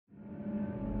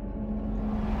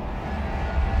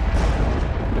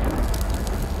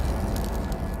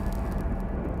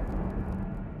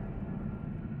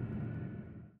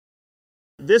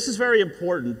This is very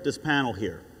important, this panel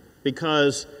here,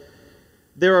 because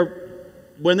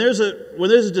when there's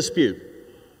a dispute,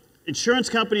 insurance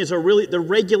companies they're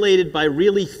regulated by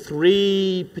really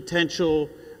three potential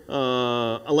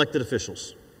elected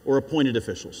officials or appointed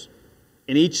officials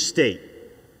in each state.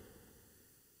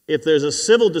 If there's a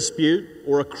civil dispute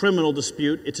or a criminal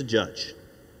dispute, it's a judge.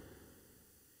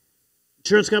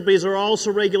 Insurance companies are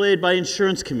also regulated by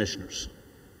insurance commissioners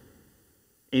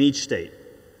in each state.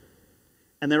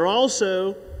 And they're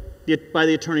also by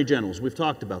the attorney generals. We've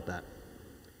talked about that.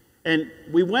 And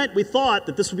we thought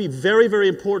that this would be very, very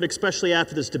important, especially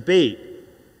after this debate,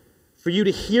 for you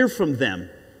to hear from them,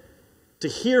 to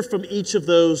hear from each of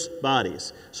those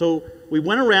bodies. So we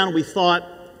went around and we thought,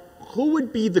 who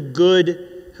would be the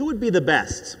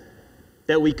best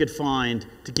that we could find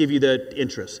to give you the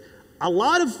interest? A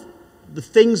lot of the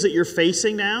things that you're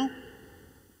facing now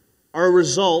are a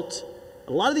result,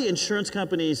 a lot of the insurance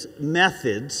companies'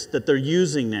 methods that they're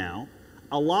using now,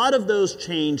 a lot of those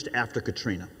changed after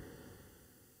Katrina.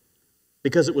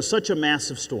 Because it was such a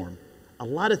massive storm. A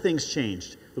lot of things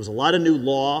changed. There was a lot of new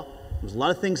law. There was a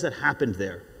lot of things that happened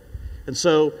there. And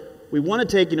so we want to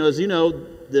take, as you know,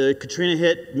 the Katrina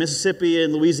hit Mississippi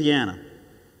and Louisiana.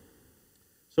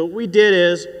 So what we did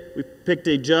is we picked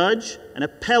a judge, an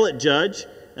appellate judge,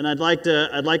 and I'd like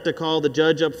to call the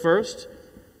judge up first.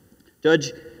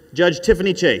 Judge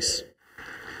Tiffany Chase.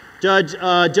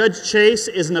 Judge Chase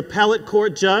is an appellate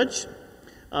court judge.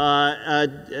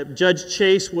 Judge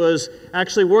Chase was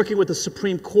actually working with the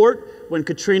Supreme Court when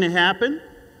Katrina happened,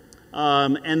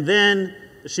 and then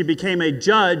she became a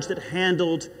judge that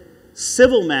handled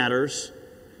civil matters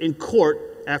in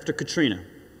court after Katrina.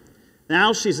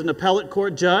 Now she's an appellate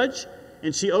court judge,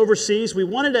 and she oversees. We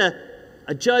wanted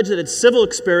a judge that had civil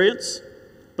experience,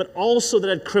 but also that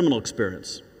had criminal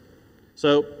experience.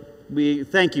 So we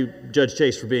thank you, Judge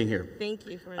Chase, for being here. Thank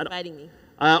you for inviting me.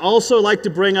 I also like to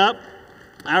bring up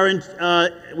an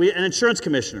insurance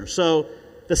commissioner. So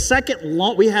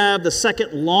we have the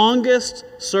second longest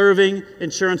serving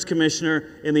insurance commissioner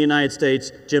in the United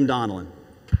States, Jim Donelon.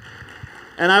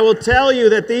 And I will tell you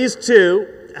that these two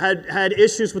had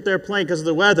issues with their plane because of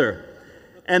the weather.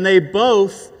 And they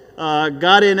both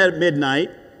got in at midnight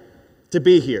to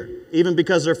be here, even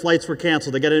because their flights were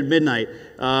canceled. They got in at midnight.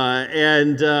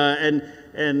 And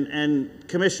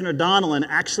Commissioner Donelon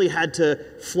actually had to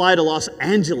fly to Los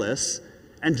Angeles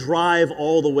and drive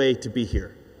all the way to be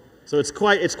here. So it's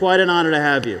quite an honor to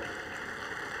have you.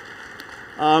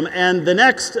 And the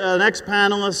next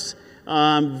panelist,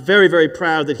 I'm very, very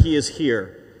proud that he is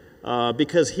here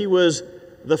because he was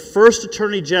the first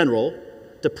Attorney General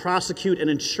to prosecute an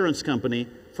insurance company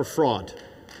for fraud.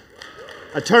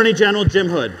 Attorney General Jim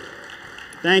Hood.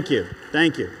 Thank you.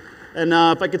 Thank you. And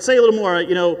if I could say a little more,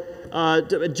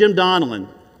 Jim Donelon.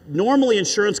 Normally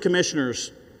insurance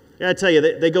commissioners, I gotta tell you,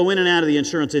 they go in and out of the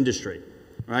insurance industry,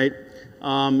 right?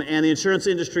 And the insurance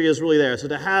industry is really there. So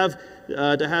to have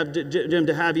Jim,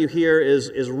 to have you here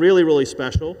is really, really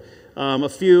special.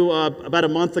 About a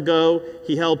month ago,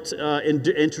 he helped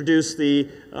introduce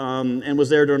and was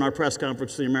there during our press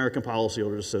conference to the American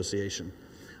Policyholders Association.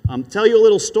 Tell you a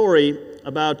little story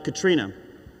about Katrina.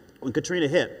 When Katrina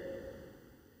hit,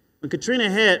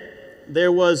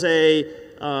 there was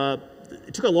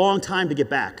it took a long time to get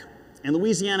back. And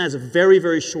Louisiana has a very,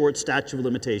 very short statute of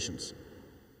limitations.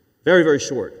 Very, very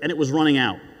short. And it was running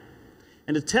out.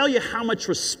 And to tell you how much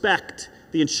respect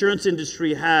the insurance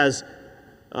industry has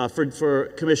for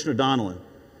Commissioner Donelon.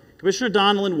 Commissioner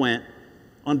Donelon went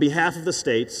on behalf of the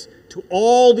states to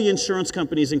all the insurance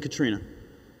companies in Katrina.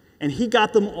 And he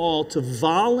got them all to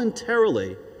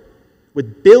voluntarily,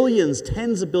 with billions,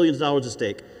 tens of billions of dollars at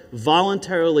stake,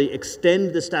 voluntarily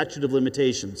extend the statute of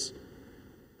limitations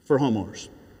for homeowners.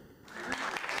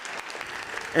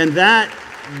 And that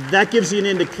gives you an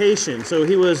indication. So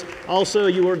you were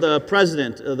the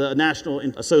president of the National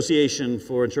Association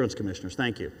for Insurance Commissioners.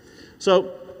 Thank you.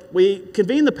 So we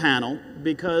convened the panel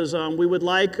because we'd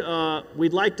like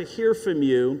to hear from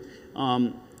you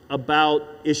about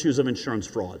issues of insurance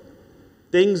fraud,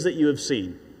 things that you have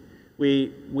seen.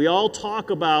 We all talk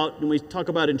about, when we talk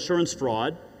about insurance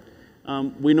fraud,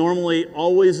 we normally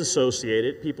always associate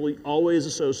it, people always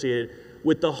associate it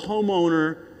with the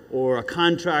homeowner or a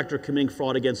contractor committing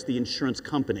fraud against the insurance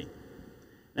company.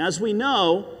 As we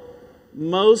know,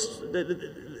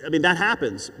 that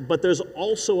happens, but there's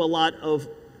also a lot of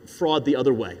fraud the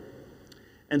other way.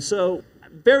 And so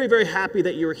I'm very, very happy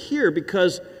that you're here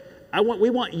because we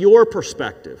want your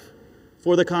perspective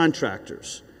for the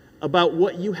contractors about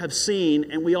what you have seen,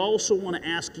 and we also want to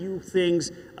ask you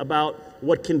things about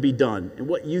what can be done and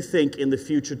what you think in the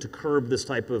future to curb this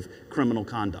type of criminal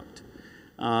conduct.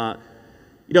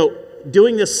 You know,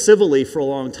 doing this civilly for a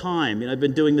long time, and I've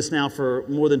been doing this now for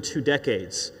more than 2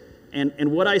 decades,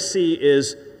 and what I see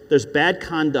is there's bad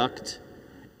conduct,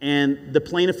 and the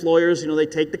plaintiff lawyers, you know, they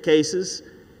take the cases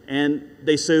and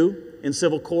they sue in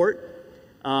civil court,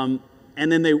 and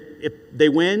then if they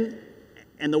win,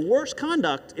 and the worst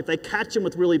conduct, if they catch them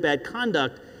with really bad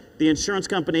conduct, the insurance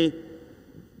company,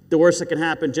 the worst that can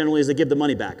happen generally is they give the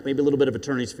money back, maybe a little bit of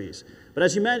attorney's fees. But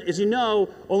as you know,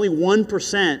 only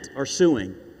 1% are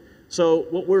suing. So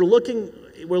what we're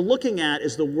looking at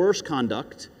is the worst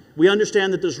conduct. We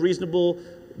understand that there's reasonable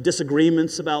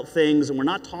disagreements about things, and we're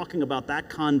not talking about that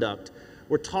conduct.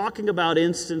 We're talking about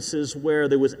instances where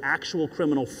there was actual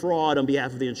criminal fraud on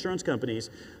behalf of the insurance companies.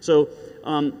 So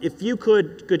if you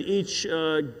could each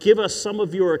give us some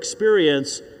of your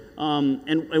experience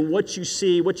and what you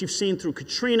see, what you've seen through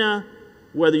Katrina,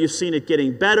 whether you've seen it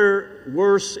getting better,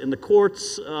 worse in the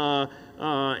courts,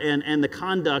 and the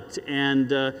conduct, and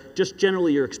just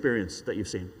generally your experience that you've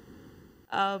seen.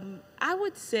 I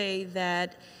would say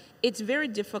that it's very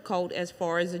difficult as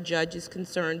far as a judge is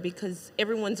concerned because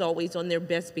everyone's always on their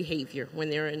best behavior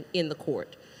when they're in the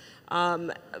court.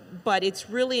 But it's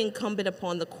really incumbent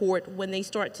upon the court when they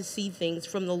start to see things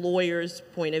from the lawyer's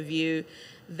point of view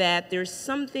that there's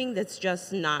something that's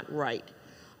just not right.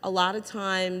 A lot of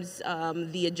times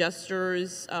the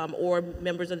adjusters or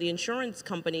members of the insurance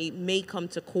company may come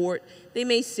to court. They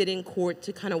may sit in court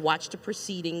to kind of watch the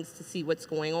proceedings to see what's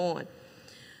going on.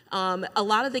 A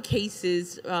lot of the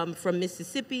cases from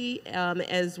Mississippi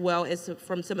as well as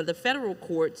from some of the federal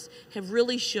courts have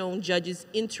really shown judges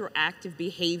interactive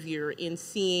behavior in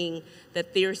seeing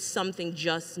that there's something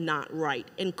just not right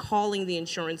and calling the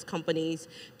insurance companies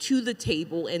to the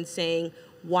table and saying,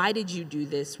 why did you do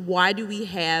this? Why do we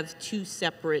have 2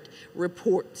 separate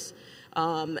reports?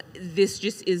 This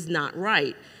just is not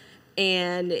right.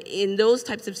 And in those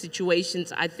types of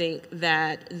situations, I think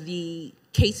that the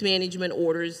case management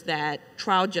orders that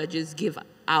trial judges give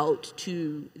out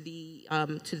to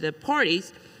the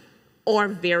parties are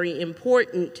very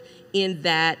important in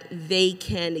that they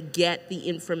can get the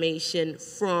information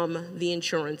from the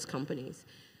insurance companies.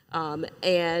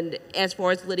 And as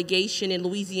far as litigation in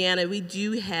Louisiana, we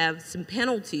do have some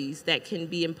penalties that can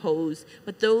be imposed,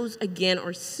 but those, again,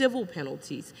 are civil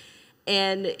penalties.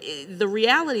 And the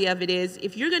reality of it is,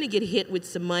 if you're going to get hit with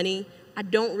some money, I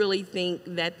don't really think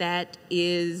that that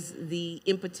is the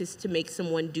impetus to make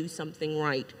someone do something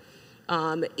right.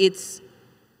 It's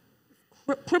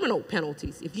criminal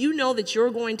penalties. If you know that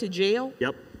you're going to jail,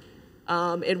 yep.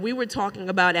 And we were talking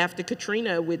about after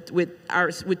Katrina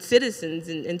with citizens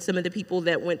and some of the people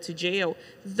that went to jail,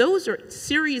 those are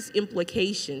serious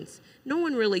implications. No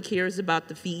one really cares about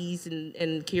the fees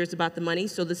and cares about the money.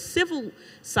 So the civil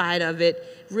side of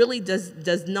it really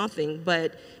does nothing.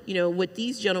 But, you know, what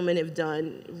these gentlemen have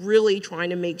done, really trying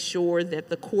to make sure that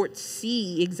the courts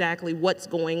see exactly what's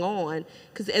going on.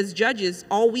 Because as judges,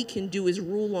 all we can do is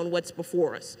rule on what's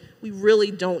before us. We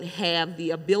really don't have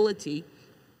the ability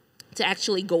to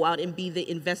actually go out and be the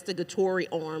investigatory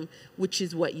arm, which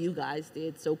is what you guys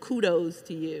did. So kudos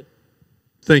to you.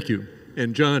 Thank you.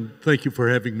 And John, thank you for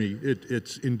having me.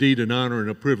 It's indeed an honor and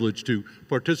a privilege to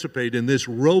participate in this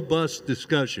robust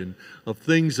discussion of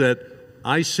things that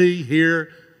I see,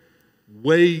 hear,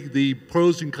 weigh the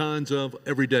pros and cons of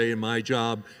every day in my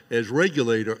job as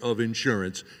regulator of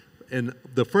insurance. And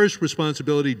the first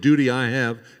responsibility, duty I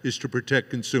have is to protect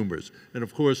consumers. And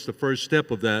of course, the first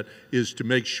step of that is to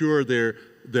make sure that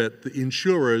the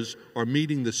insurers are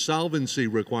meeting the solvency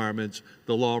requirements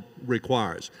the law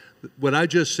requires. What I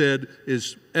just said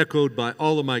is echoed by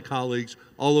all of my colleagues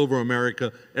all over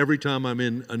America every time I'm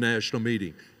in a national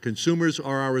meeting. Consumers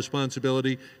are our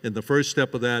responsibility, and the first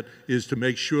step of that is to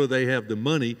make sure they have the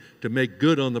money to make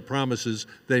good on the promises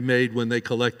they made when they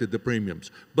collected the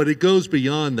premiums. But it goes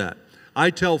beyond that.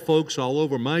 I tell folks all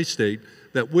over my state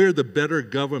that we're the better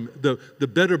government, the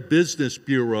better business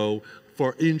bureau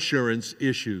for insurance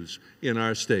issues in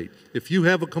our state. If you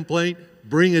have a complaint,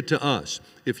 bring it to us.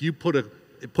 If you put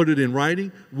it in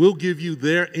writing, we'll give you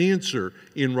their answer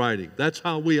in writing. That's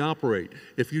how we operate.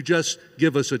 If you just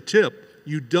give us a tip,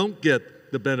 you don't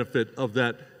get the benefit of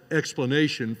that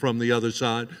explanation from the other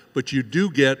side, but you do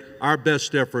get our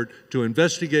best effort to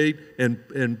investigate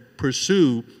and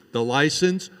pursue the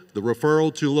license, the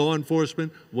referral to law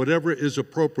enforcement, whatever is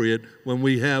appropriate when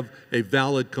we have a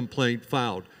valid complaint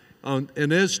filed.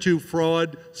 And as to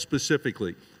fraud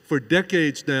specifically, for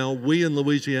decades now, we in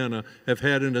Louisiana have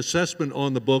had an assessment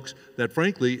on the books that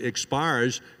frankly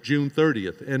expires June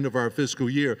 30th, end of our fiscal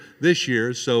year this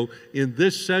year. So in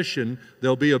this session,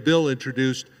 there'll be a bill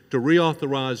introduced to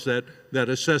reauthorize that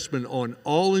assessment on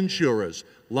all insurers,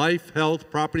 life,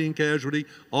 health, property and casualty,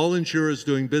 all insurers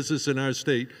doing business in our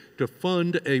state, to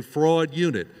fund a fraud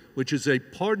unit, which is a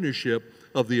partnership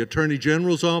of the Attorney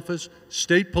General's office,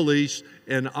 state police,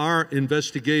 and our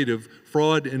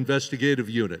fraud investigative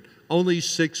unit. Only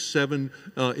 6, 7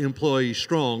 employees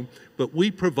strong, but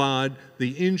we provide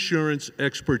the insurance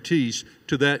expertise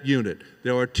to that unit.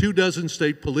 There are 24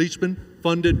 state policemen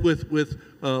funded with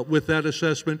that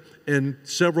assessment, and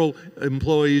several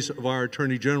employees of our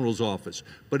Attorney General's office.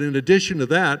 But in addition to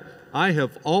that, I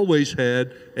have always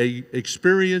had an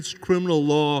experienced criminal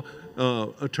law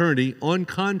attorney on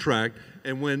contract,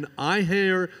 and when I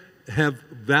have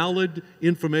valid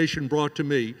information brought to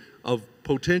me of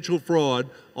potential fraud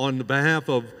on the behalf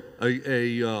of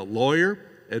a lawyer,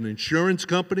 an insurance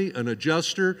company, an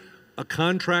adjuster, a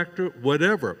contractor,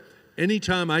 whatever,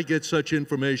 anytime I get such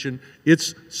information,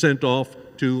 it's sent off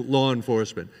to law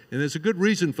enforcement. And there's a good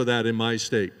reason for that in my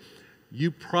state.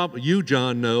 You,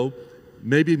 John, know,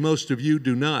 maybe most of you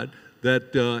do not,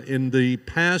 that in the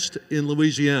past in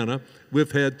Louisiana,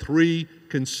 we've had 3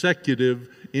 consecutive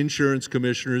insurance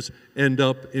commissioners end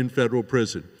up in federal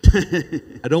prison.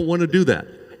 I don't want to do that.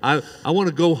 I want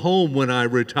to go home when I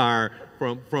retire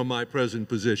from my present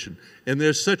position. And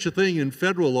there's such a thing in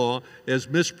federal law as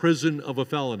misprison of a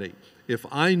felony. If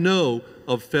I know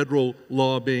of federal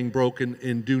law being broken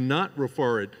and do not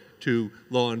refer it to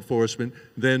law enforcement,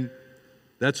 then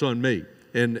that's on me.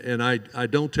 And I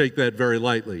don't take that very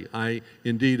lightly. I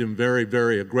indeed am very,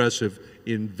 very aggressive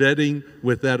in vetting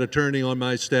with that attorney on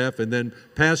my staff and then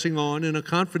passing on in a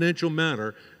confidential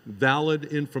manner valid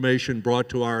information brought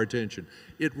to our attention.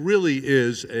 It really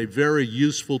is a very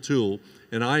useful tool,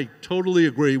 and I totally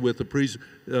agree with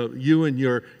you and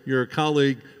your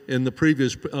colleague in the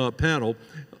previous panel,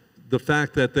 the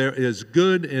fact that there is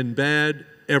good and bad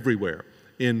everywhere,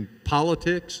 in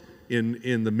politics,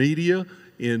 in the media,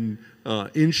 in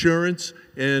insurance,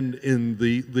 and in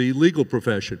the legal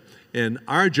profession. And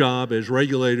our job as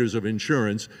regulators of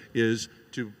insurance is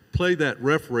to play that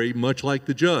referee much like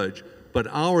the judge. But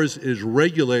ours is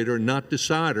regulator, not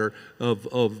decider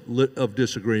of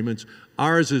disagreements.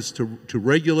 Ours is to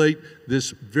regulate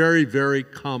this very, very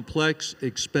complex,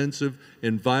 expensive,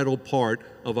 and vital part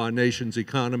of our nation's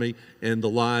economy and the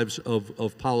lives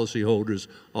of policyholders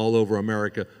all over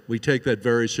America. We take that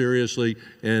very seriously,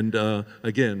 and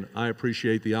again, I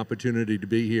appreciate the opportunity to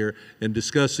be here and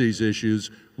discuss these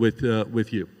issues with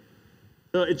you.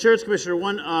 Insurance Commissioner,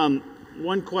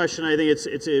 one question I think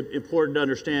it's important to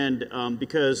understand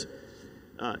because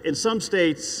in some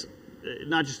states,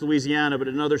 not just Louisiana, but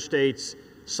in other states,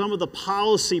 some of the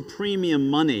policy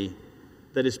premium money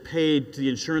that is paid to the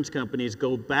insurance companies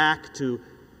go back to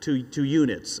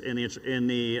units in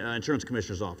the insurance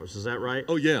commissioner's office. Is that right?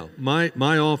 Oh yeah,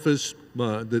 my office.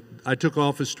 I took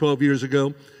office 12 years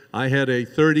ago. I had a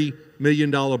 $30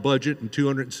 million budget and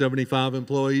 275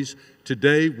 employees.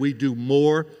 Today, we do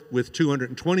more with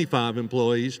 225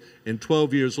 employees, and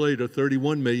 12 years later,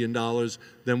 $31 million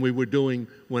than we were doing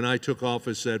when I took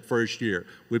office that first year.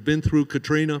 We've been through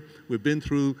Katrina. We've been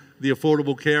through the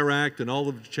Affordable Care Act and all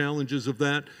of the challenges of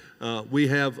that. We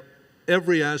have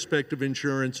every aspect of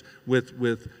insurance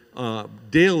with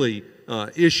daily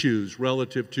issues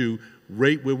relative to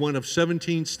rate. We're one of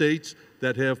 17 states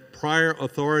that have prior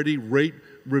authority, rate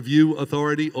review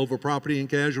authority over property and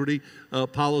casualty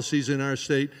policies in our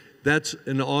state. That's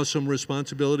an awesome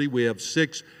responsibility. We have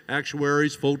 6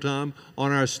 actuaries full-time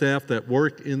on our staff that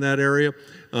work in that area.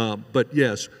 But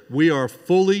yes, we are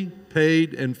fully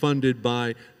paid and funded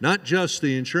by not just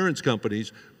the insurance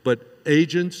companies, but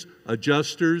agents,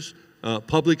 adjusters,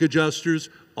 public adjusters,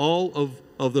 all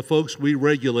of the folks we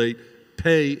regulate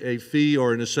pay a fee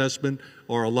or an assessment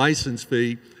or a license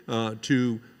fee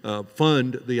to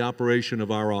fund the operation of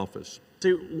our office.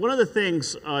 So one of the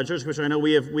things, Insurance Commissioner, I know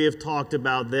we have talked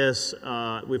about this,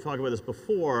 we've talked about this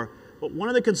before, but one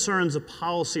of the concerns of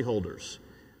policyholders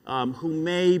who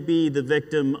may be the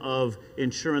victim of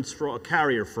insurance fraud,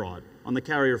 carrier fraud, on the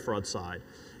carrier fraud side,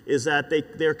 is that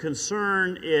their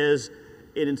concern is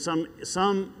in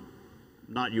some,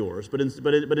 not yours, but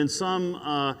in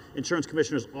some insurance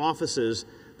commissioners' offices,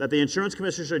 that the insurance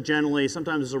commissioners are generally,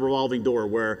 sometimes it's a revolving door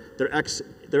where they're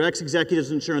ex-executives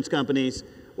of insurance companies,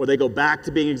 or they go back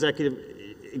to being executives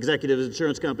of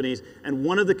insurance companies. And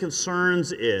one of the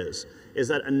concerns is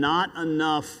that not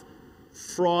enough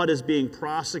fraud is being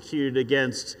prosecuted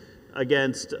against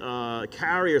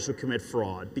carriers who commit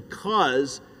fraud,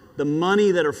 because the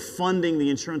money that are funding the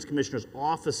insurance commissioners'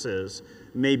 offices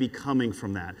may be coming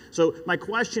from that. So my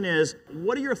question is,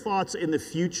 what are your thoughts in the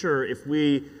future if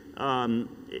we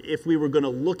if we were going to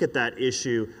look at that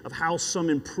issue of how some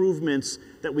improvements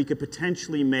that we could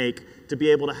potentially make to be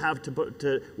able to have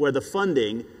to where the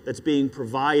funding that's being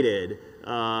provided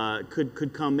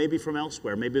could come maybe from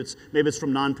elsewhere. Maybe it's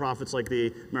from nonprofits like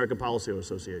the American Policyholders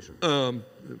Association.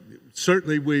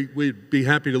 Certainly, we'd be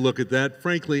happy to look at that.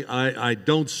 Frankly, I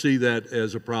don't see that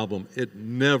as a problem. It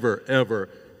never, ever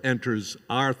enters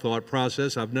our thought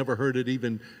process. I've never heard it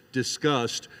even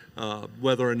discussed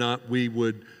whether or not we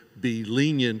would be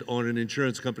lenient on an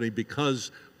insurance company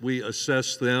because we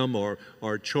assess them or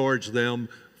charge them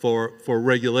for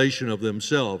regulation of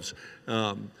themselves.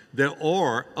 There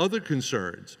are other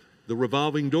concerns, the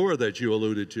revolving door that you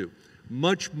alluded to,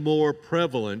 much more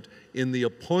prevalent in the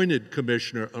appointed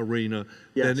commissioner arena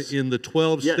than in the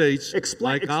 12 states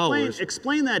like ours.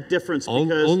 Explain that difference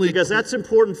because that's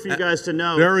important for you guys to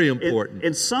know. Very important.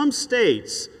 In some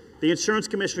states, the insurance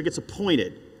commissioner gets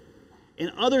appointed. In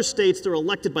other states, they're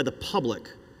elected by the public.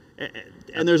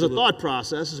 And there's a thought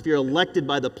process. If you're elected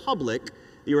by the public,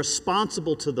 you're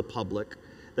responsible to the public.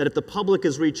 That if the public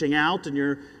is reaching out and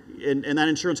that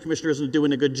insurance commissioner isn't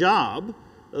doing a good job,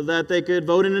 that they could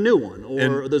vote in a new one,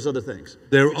 or there's other things.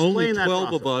 There are only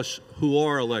 12 of us who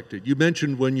are elected. You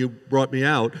mentioned when you brought me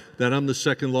out that I'm the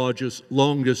second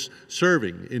longest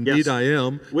serving. Indeed, yes. I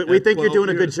am. We think you're doing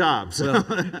a good job. So. Well,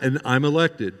 and I'm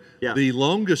elected. Yeah. The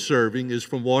longest serving is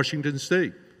from Washington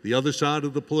State, the other side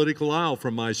of the political aisle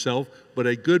from myself, but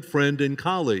a good friend and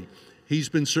colleague. He's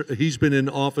been in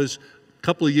office a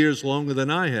couple of years longer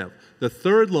than I have. The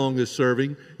third longest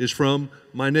serving is from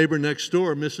my neighbor next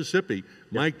door, Mississippi,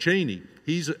 Mike Cheney.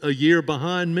 He's a year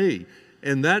behind me.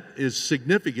 And that is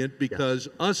significant because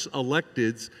us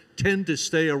electeds tend to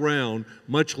stay around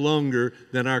much longer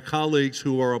than our colleagues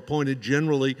who are appointed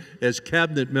generally as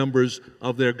cabinet members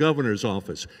of their governor's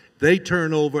office. They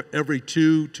turn over every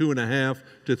 2.5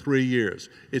 to 3 years.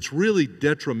 It's really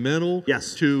detrimental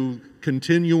to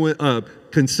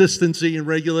consistency in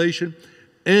regulation.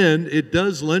 And it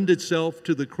does lend itself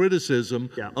to the criticism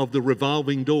of the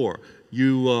revolving door.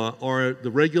 You are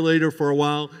the regulator for a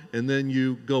while, and then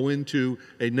you go into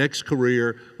a next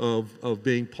career of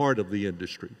being part of the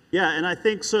industry. Yeah, and I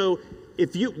think so.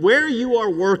 Where you are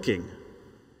working,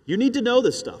 you need to know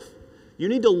this stuff. You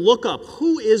need to look up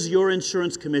who is your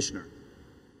insurance commissioner.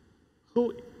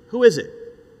 Who is it?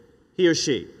 He or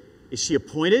she? Is she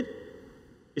appointed?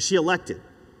 Is she elected?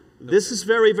 This is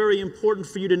very, very important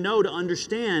for you to know, to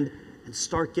understand, and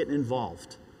start getting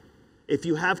involved. If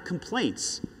you have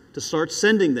complaints, to start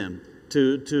sending them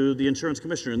to the insurance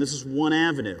commissioner, and this is one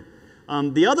avenue.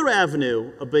 The other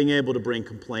avenue of being able to bring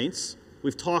complaints,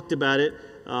 we've talked about it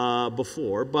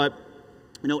before, but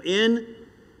and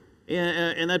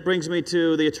that brings me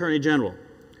to the Attorney General.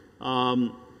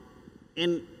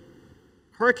 In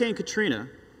Hurricane Katrina,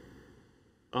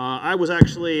 I was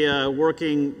actually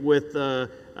working with.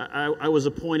 I was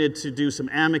appointed to do some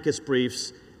amicus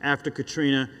briefs after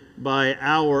Katrina by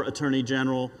our Attorney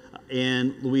General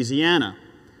in Louisiana.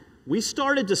 We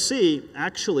started to see,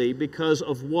 actually, because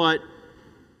of what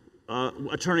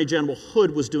Attorney General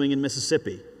Hood was doing in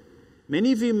Mississippi.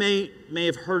 Many of you may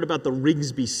have heard about the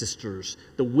Rigsby sisters,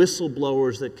 the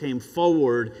whistleblowers that came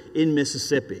forward in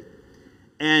Mississippi.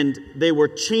 And they were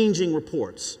changing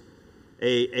reports.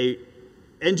 A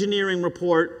engineering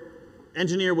report,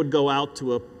 engineer would go out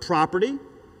to a property,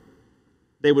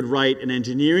 they would write an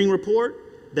engineering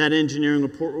report, that engineering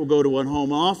report would go to a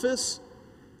home office,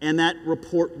 and that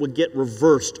report would get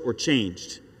reversed or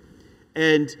changed.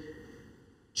 And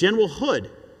General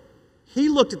Hood, he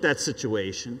looked at that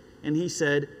situation and he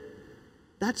said,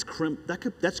 that's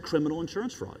criminal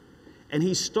insurance fraud. And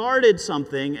he started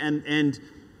something, and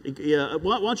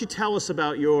why don't you tell us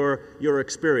about your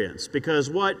experience? Because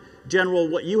what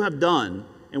you have done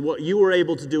and what you were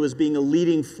able to do as being a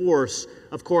leading force,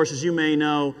 of course, as you may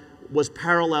know, was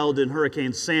paralleled in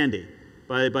Hurricane Sandy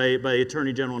by the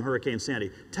Attorney General in Hurricane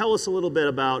Sandy. Tell us a little bit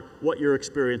about what your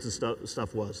experience and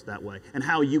stuff was that way and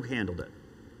how you handled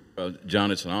it.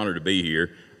 John, it's an honor to be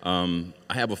here. I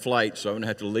have a flight, so I'm going to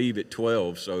have to leave at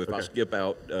 12, so if I skip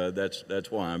out,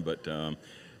 that's why. But,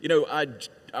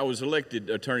 I was elected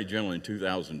Attorney General in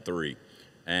 2003.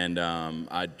 And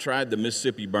I tried the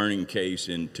Mississippi burning case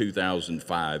in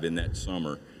 2005 in that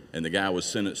summer, and the guy was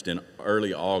sentenced in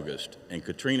early August, and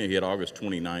Katrina hit August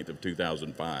 29th of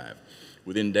 2005.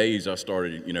 Within days, I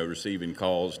started, receiving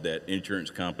calls that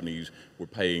insurance companies were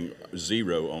paying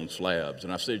zero on slabs,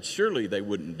 and I said, surely they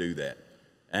wouldn't do that.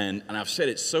 And I've said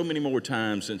it so many more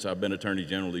times since I've been Attorney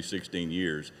General these 16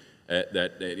 years,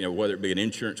 that whether it be an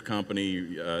insurance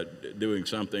company doing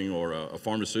something, or a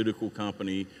pharmaceutical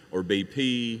company, or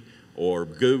BP, or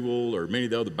Google or many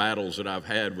of the other battles that I've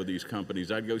had with these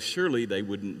companies, I'd go, surely they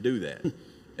wouldn't do that.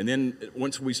 And then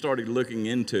once we started looking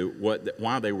into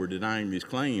why they were denying these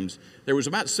claims, there was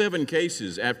about 7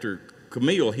 cases after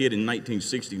Camille hit in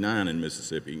 1969 in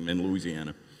Mississippi and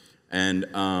Louisiana. And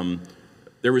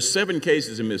there were 7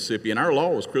 cases in Mississippi, and our law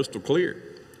was crystal clear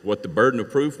what the burden of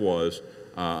proof was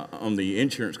on the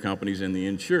insurance companies and the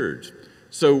insureds.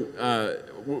 So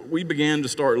we began to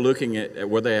start looking at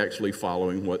were they actually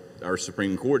following what our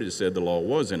Supreme Court has said the law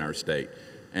was in our state.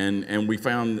 And we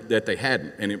found that they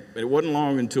hadn't. And it wasn't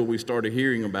long until we started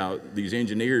hearing about these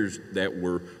engineers that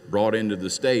were brought into the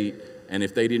state, and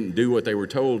if they didn't do what they were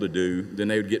told to do, then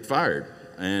they would get fired.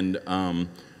 And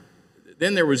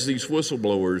then there was these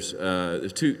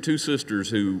whistleblowers, two sisters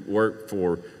who worked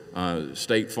for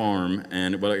State Farm,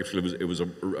 and well, actually it was a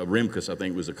Remkus, I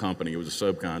think was a company. It was a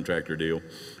subcontractor deal.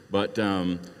 But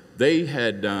they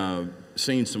had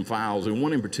seen some files, and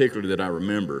one in particular that I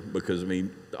remember, because I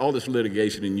mean, all this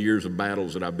litigation and years of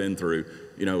battles that I've been through,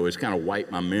 you know, it's kind of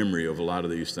wiped my memory of a lot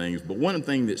of these things. But one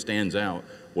thing that stands out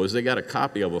was they got a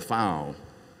copy of a file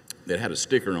that had a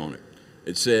sticker on it.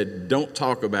 It said, "Don't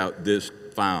talk about this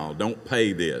file, don't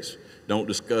pay this, don't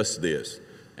discuss this."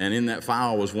 And in that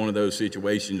file was one of those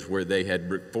situations where they had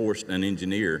forced an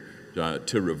engineer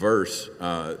to reverse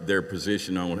their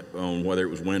position on whether it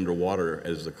was wind or water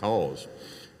as the cause.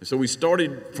 And so we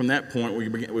started from that point.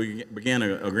 We began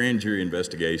a grand jury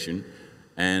investigation,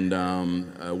 and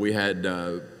we had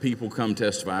people come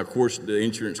testify. Of course, the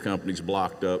insurance companies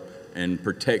blocked up and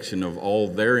protection of all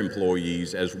their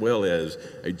employees, as well as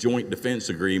a joint defense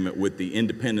agreement with the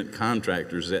independent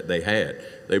contractors that they had.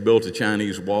 They built a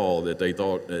Chinese wall that they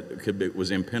thought that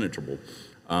was impenetrable.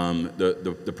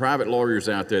 The private lawyers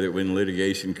out there that were in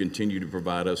litigation continue to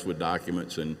provide us with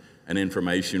documents and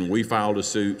information. We filed a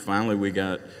suit. Finally, we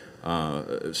got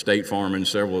State Farm and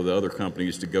several of the other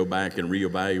companies to go back and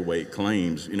reevaluate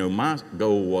claims. You know, my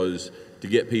goal was to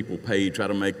get people paid, try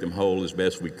to make them whole as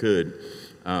best we could,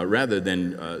 rather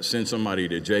than send somebody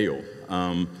to jail.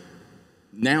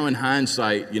 Now in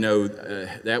hindsight, you know,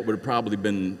 that would have probably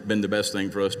been the best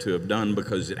thing for us to have done,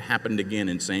 because it happened again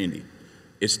in Sandy.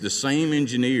 It's the same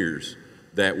engineers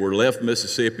that were left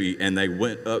Mississippi, and they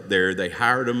went up there, they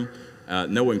hired them,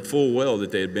 knowing full well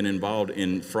that they had been involved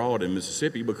in fraud in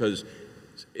Mississippi, because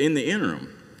in the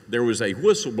interim, there was a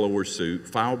whistleblower suit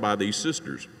filed by these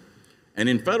sisters. And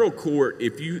in federal court,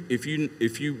 if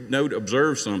you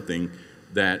observe something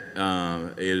that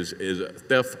is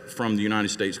theft from the United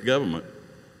States government,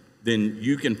 then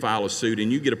you can file a suit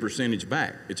and you get a percentage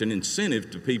back. It's an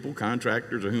incentive to people,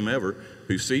 contractors or whomever,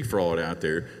 who see fraud out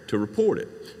there to report it.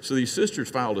 So these sisters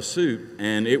filed a suit,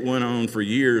 and it went on for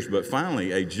years, but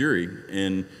finally a jury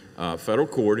in federal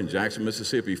court in Jackson,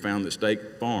 Mississippi found that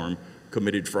State Farm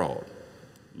committed fraud,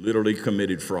 literally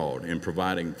committed fraud in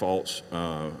providing false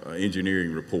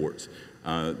engineering reports.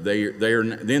 Then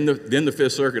the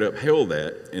Fifth Circuit upheld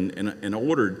that and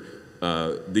ordered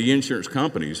the insurance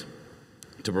companies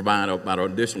to provide about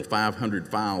an additional 500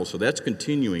 files. So that's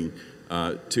continuing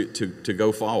to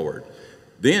go forward.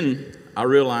 Then I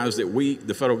realized that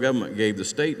the federal government gave the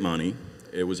state money.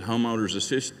 It was a homeowners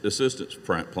assistance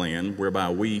plan whereby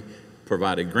we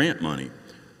provided grant money.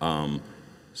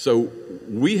 So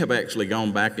we have actually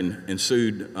gone back and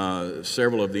sued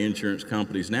several of the insurance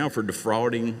companies now for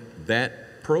defrauding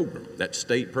that program, that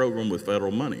state program with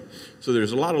federal money. So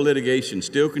there's a lot of litigation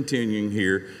still continuing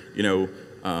here, you know,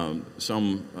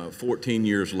 some 14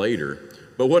 years later.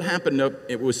 But what happened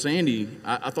with Sandy,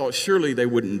 I thought surely they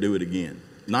wouldn't do it again.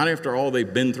 Not after all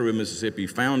they've been through in Mississippi,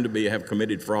 found to have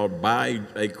committed fraud by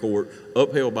a court,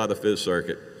 upheld by the Fifth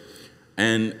Circuit,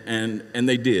 and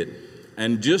they did.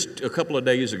 And just a couple of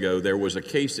days ago, there was a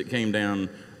case that came down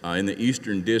in the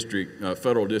Eastern District,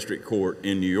 Federal District Court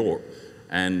in New York,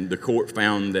 and the court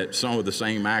found that some of the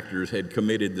same actors had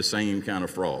committed the same kind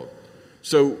of fraud.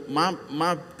 So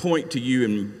my point to you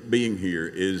in being here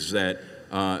is that,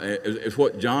 is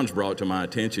what John's brought to my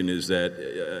attention, is that,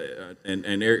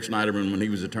 and Eric Schneiderman when he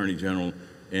was Attorney General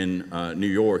in New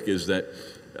York, is that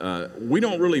we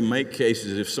don't really make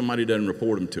cases if somebody doesn't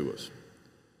report them to us.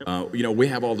 You know, we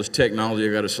have all this technology.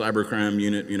 I've got a cybercrime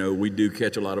unit. You know, we do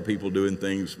catch a lot of people doing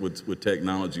things with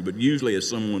technology, but usually it's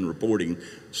someone reporting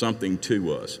something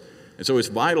to us. And so it's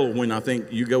vital when I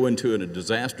think you go into a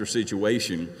disaster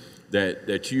situation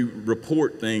that you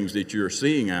report things that you're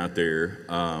seeing out there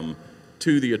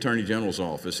to the Attorney General's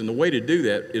office. And the way to do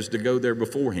that is to go there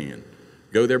beforehand.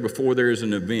 Go there before there is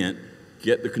an event.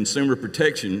 get the consumer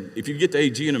protection. If you get the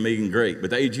AG in a meeting, great,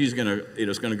 but the AG is going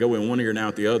to go in one ear and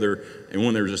out the other, and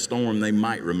when there's a storm, they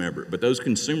might remember it. But those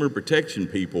consumer protection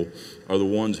people are the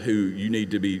ones who you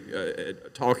need to be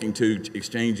talking to,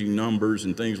 exchanging numbers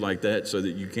and things like that so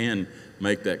that you can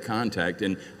make that contact.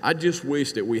 And I just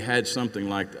wish that we had something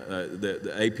like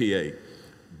the APA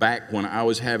back when I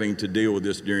was having to deal with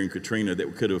this during Katrina,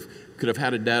 that could have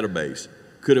had a database,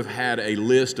 could have had a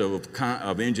list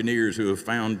of engineers who have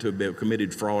found to have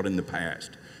committed fraud in the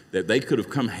past, that they could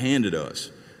have come handed us.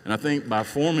 And I think by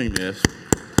forming this,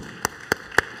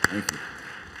 thank you.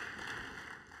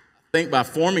 I think by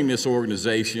forming this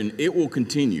organization, it will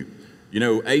continue. You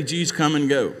know, AGs come and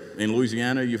go. In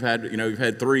Louisiana, you've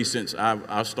had 3 since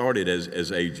I started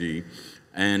as AG,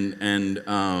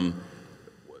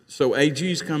 so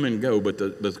AGs come and go, but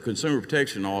the consumer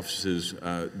protection offices,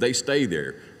 they stay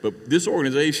there. But this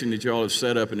organization that y'all have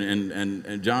set up,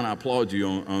 and John, I applaud you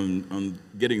on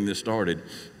getting this started,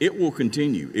 it will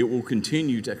continue. It will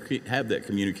continue to have that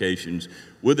communications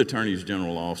with attorneys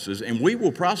general offices, and we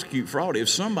will prosecute fraud. If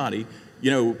somebody,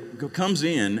 comes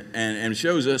in and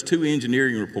shows us 2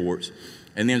 engineering reports,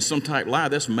 and then some type lie,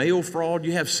 that's mail fraud.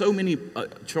 You have so many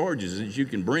charges that you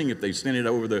can bring if they send it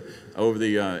over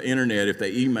the internet, if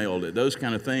they emailed it, those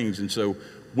kind of things. And so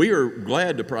we are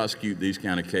glad to prosecute these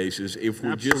kind of cases if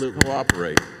we just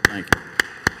cooperate. Thank you.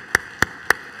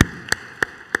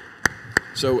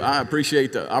 So I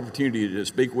appreciate the opportunity to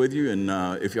speak with you, and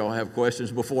if y'all have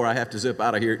questions before I have to zip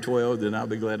out of here at 12, then I'll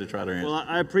be glad to try to answer. Well,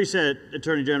 I appreciate it,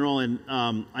 Attorney General, and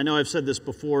I know I've said this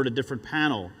before at a different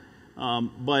panel,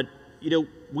 but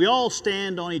we all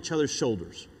stand on each other's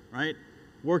shoulders, right?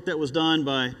 Work that was done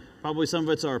by probably some of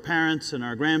it's our parents and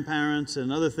our grandparents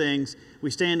and other things.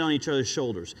 We stand on each other's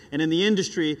shoulders. And in the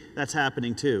industry, that's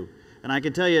happening too. And I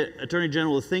can tell you, Attorney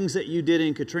General, the things that you did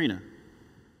in Katrina,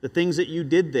 the things that you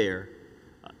did there,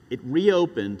 it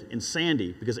reopened in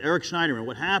Sandy because Eric Schneiderman,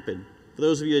 what happened, for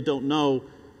those of you that don't know,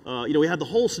 we had the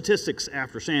whole statistics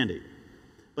after Sandy.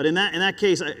 But in that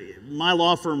case, my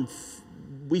law firm,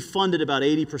 we funded about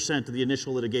 80% of the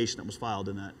initial litigation that was filed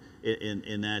in that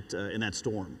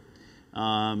storm,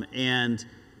 and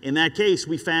in that case,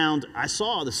 I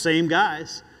saw the same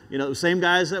guys, the same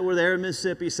guys that were there in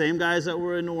Mississippi, same guys that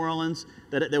were in New Orleans,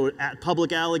 that were at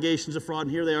public allegations of fraud,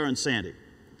 and here they are in Sandy.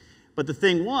 But the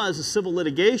thing was, the civil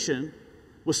litigation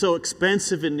was so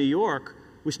expensive in New York,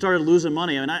 we started losing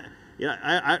money. I mean,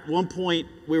 at one point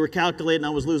we were calculating I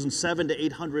was losing $700,000 to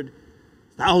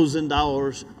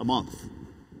 $800,000 a month.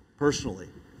 Personally,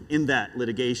 in that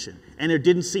litigation. And there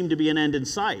didn't seem to be an end in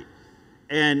sight.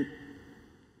 And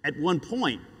at one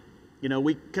point,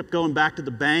 we kept going back to the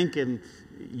bank, and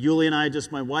Yulie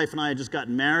and my wife and I had just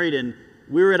gotten married, and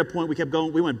we were at a point we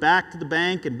went back to the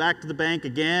bank and back to the bank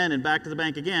again and back to the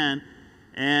bank again,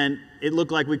 and it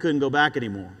looked like we couldn't go back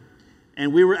anymore.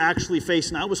 And we were actually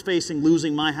I was facing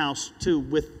losing my house too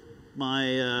with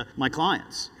my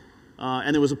clients.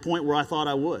 And there was a point where I thought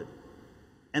I would.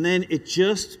 And then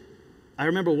I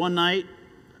remember one night,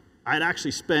 I'd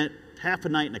actually spent half a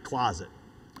night in a closet.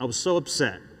 I was so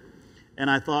upset. And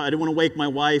I thought, I didn't want to wake my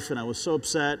wife, and I was so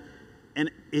upset.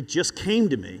 And it just came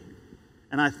to me.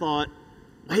 And I thought,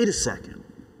 wait a second.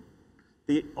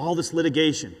 All this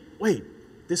litigation, wait,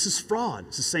 this is fraud.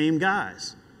 It's the same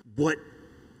guys. What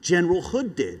General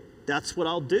Hood did, that's what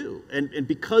I'll do. And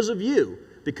because of you,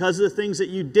 because of the things that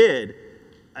you did,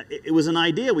 it was an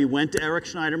idea. We went to Eric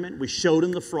Schneiderman. We showed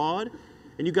him the fraud.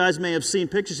 And you guys may have seen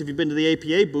pictures if you've been to the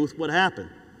APA booth. What happened?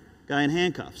 Guy in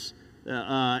handcuffs.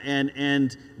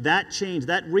 And that changed.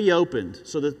 That reopened.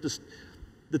 So that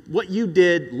what you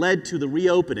did led to the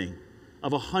reopening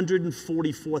of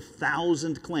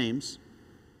 144,000 claims.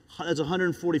 That's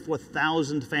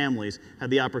 144,000 families had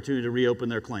the opportunity to reopen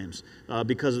their claims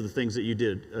because of the things that you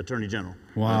did, Attorney General.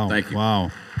 Wow! Thank you.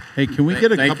 Wow! Hey, can we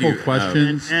get a couple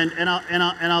questions?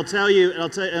 I'll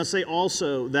say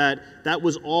also that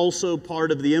was also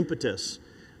part of the impetus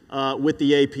with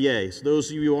the APA. So those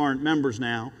of you who aren't members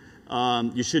now,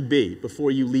 you should be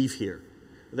before you leave here.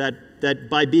 That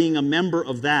by being a member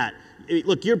of that,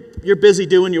 look, you're busy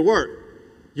doing your work.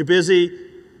 You're busy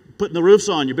putting the roofs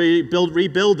on, you're busy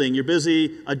rebuilding, you're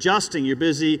busy adjusting, you're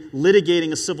busy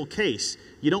litigating a civil case.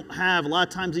 You don't have, a lot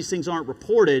of times these things aren't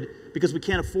reported because we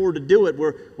can't afford to do it.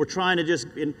 We're trying to just,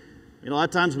 a lot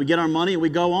of times we get our money and we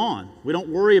go on. We don't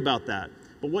worry about that.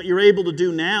 But what you're able to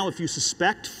do now, if you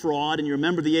suspect fraud and you're a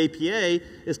member of the APA,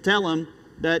 is tell them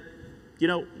that,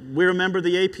 we're a member of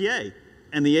the APA.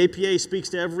 And the APA speaks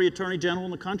to every attorney general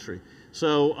in the country.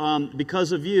 So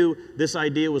because of you, this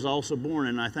idea was also born,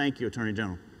 and I thank you, Attorney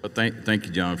General. Well, thank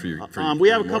you, John, for your we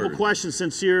have a kind couple words. questions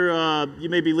since you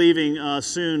may be leaving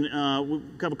soon. We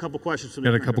have a couple questions.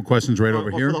 Got a couple questions right over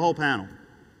here. For the whole panel.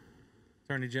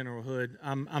 Attorney General Hood,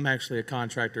 I'm actually a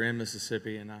contractor in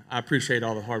Mississippi, and I appreciate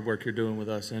all the hard work you're doing with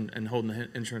us and holding the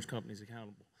insurance companies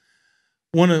accountable.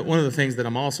 One of the things that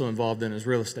I'm also involved in is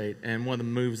real estate, and one of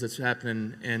the moves that's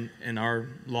happening in our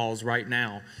laws right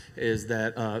now is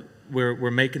that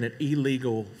we're making it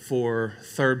illegal for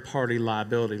third-party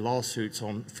liability lawsuits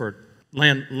for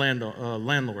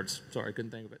landlords. Sorry, I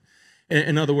couldn't think of it.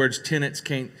 In other words, tenants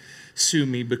can't sue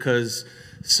me because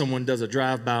someone does a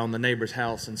drive-by on the neighbor's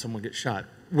house and someone gets shot.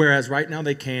 Whereas right now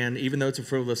they can, even though it's a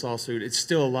frivolous lawsuit, it's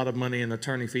still a lot of money in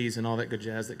attorney fees and all that good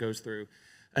jazz that goes through.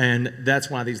 And that's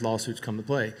why these lawsuits come to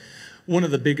play. One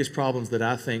of the biggest problems that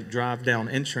I think drive down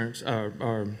insurance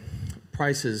are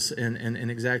prices in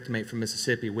Xactimate from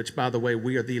Mississippi, which, by the way,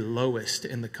 we are the lowest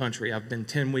in the country. I've been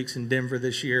 10 weeks in Denver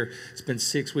this year. It's been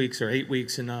 6 weeks or 8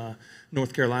 weeks in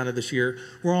North Carolina this year.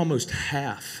 We're almost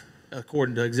half,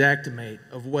 according to Xactimate,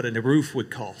 of what a roof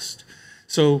would cost.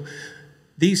 So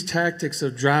these tactics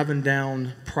of driving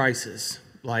down prices,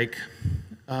 like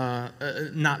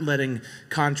not letting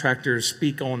contractors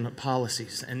speak on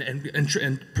policies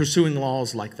and pursuing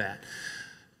laws like that,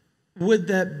 would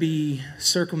that be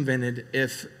circumvented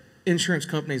if insurance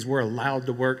companies were allowed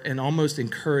to work and almost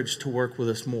encouraged to work with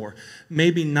us more?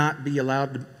 Maybe not be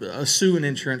allowed to sue an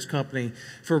insurance company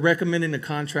for recommending a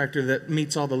contractor that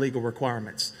meets all the legal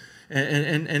requirements,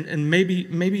 and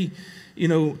maybe you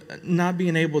know, not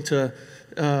being able to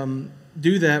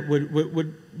do that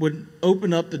would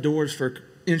open up the doors for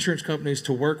insurance companies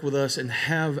to work with us and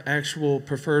have actual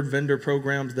preferred vendor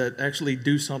programs that actually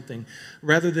do something,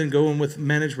 rather than going with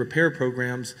managed repair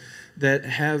programs that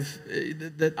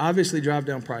obviously drive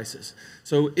down prices.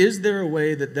 So is there a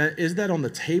way is that on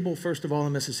the table, first of all,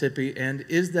 in Mississippi, and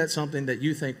is that something that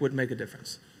you think would make a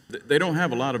difference? They don't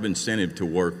have a lot of incentive to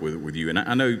work with you, and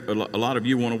I know a lot of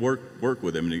you want to work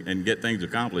with them and get things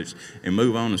accomplished and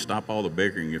move on and stop all the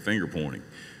bickering and finger pointing.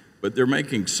 But they're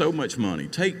making so much money.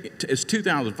 It's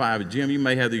 2005, Jim, you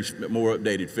may have these more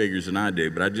updated figures than I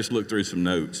do, but I just looked through some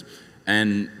notes.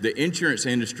 And the insurance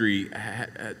industry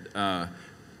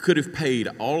could have paid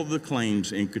all of the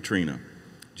claims in Katrina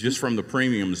just from the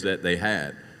premiums that they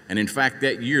had. And in fact,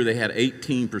 that year they had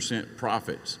 18%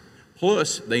 profits.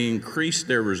 Plus, they increased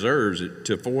their reserves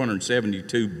to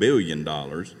 $472 billion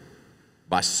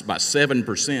by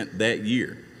 7% that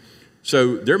year.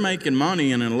 So they're making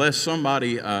money, and unless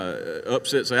somebody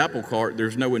upsets the apple cart,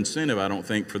 there's no incentive, I don't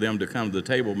think, for them to come to the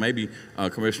table. Maybe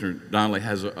Commissioner Donnelly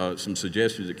has some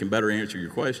suggestions that can better answer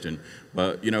your question.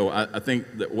 But, you know, I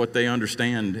think that what they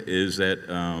understand is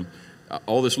that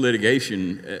all this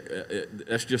litigation,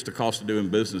 that's just the cost of doing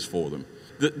business for them.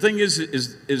 The thing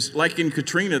is like in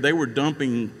Katrina, they were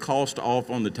dumping cost off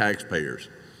on the taxpayers,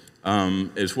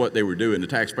 is what they were doing, the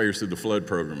taxpayers through the flood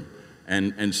program.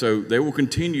 And so they will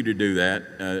continue to do that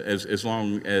as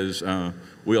long as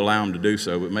we allow them to do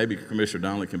so. But maybe Commissioner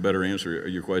Donnelly can better answer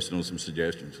your question on some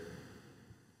suggestions.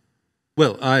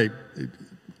 Well, I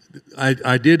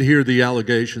did hear the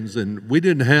allegations, and we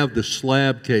didn't have the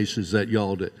slab cases that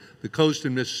y'all did. The coast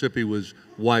in Mississippi was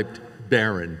wiped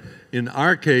barren. In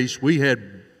our case, we had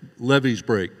levees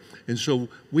break, and so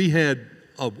we had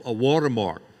a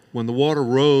watermark. When the water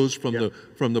rose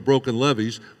from the broken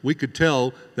levees, we could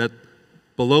tell that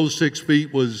below 6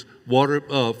 feet was water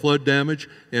flood damage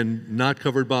and not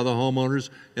covered by the homeowners,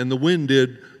 and the wind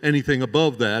did anything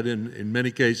above that. In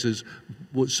many cases,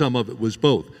 some of it was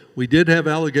both. We did have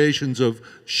allegations of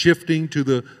shifting to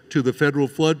the federal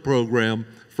flood program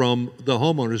from the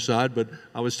homeowner side, but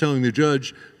I was telling the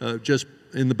judge just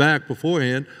in the back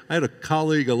beforehand, I had a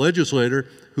colleague, a legislator,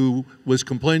 who was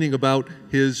complaining about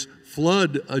his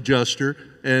flood adjuster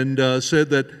and said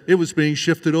that it was being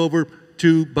shifted over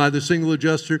by the single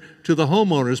adjuster to the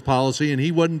homeowner's policy, and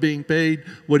he wasn't being paid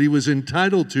what he was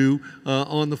entitled to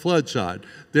on the flood side.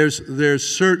 There's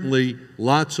certainly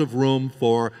lots of room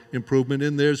for improvement,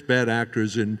 and there's bad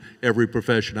actors in every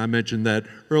profession. I mentioned that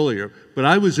earlier. But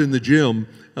I was in the gym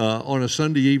on a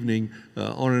Sunday evening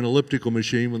on an elliptical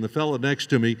machine when the fellow next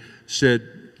to me said,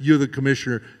 "You're the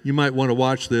commissioner, you might want to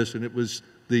watch this," and it was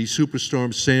the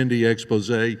Superstorm Sandy expose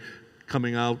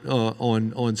coming out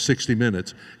on 60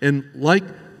 Minutes. And like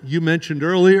you mentioned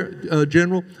earlier,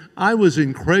 General, I was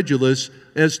incredulous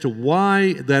as to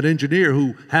why that engineer,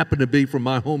 who happened to be from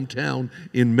my hometown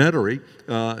in Metairie,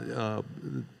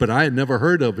 but I had never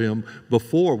heard of him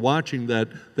before watching that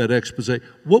expose.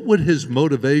 What would his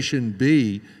motivation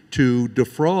be to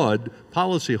defraud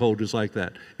policyholders like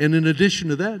that? And in addition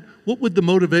to that, what would the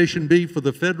motivation be for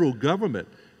the federal government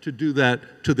to do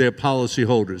that to their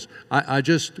policyholders. I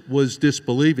just was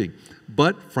disbelieving.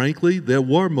 But frankly, there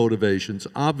were motivations,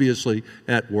 obviously,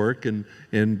 at work, and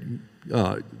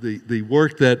the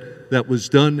work that was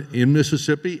done in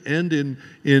Mississippi and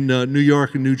in New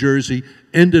York and New Jersey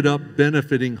ended up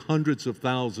benefiting hundreds of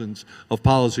thousands of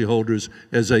policyholders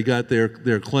as they got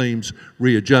their claims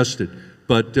readjusted.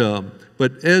 But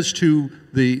as to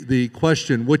the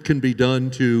question, what can be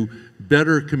done to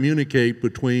better communicate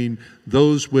between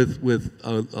those with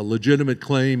a legitimate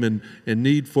claim and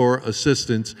need for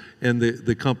assistance and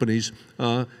the companies,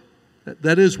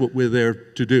 that is what we're there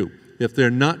to do. If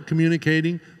they're not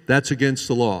communicating, that's against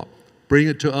the law. Bring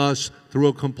it to us through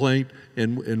a complaint,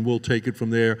 and we'll take it from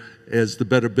there, as the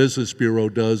Better Business Bureau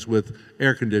does with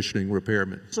air conditioning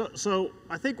repairmen. So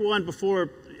I think one,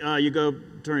 before you go,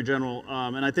 Attorney General,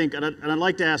 and I'd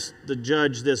like to ask the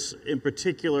judge this in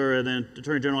particular, and then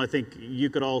Attorney General, I think you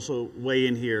could also weigh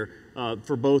in here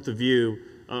for both of you.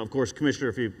 Of course, Commissioner,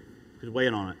 if you could weigh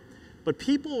in on it. But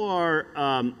people are,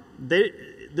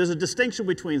 there's a distinction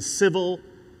between civil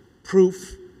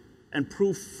proof and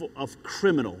proof of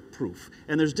criminal proof.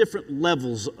 And there's different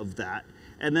levels of that.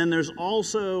 And then there's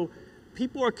also,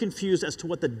 people are confused as to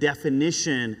what would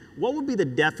be the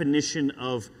definition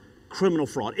of criminal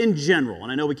fraud in general.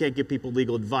 And I know we can't give people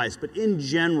legal advice, but in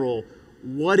general,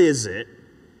 what is it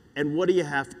and what do you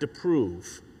have to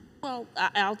prove? Well,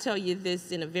 I'll tell you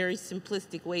this in a very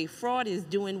simplistic way. Fraud is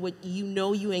doing what you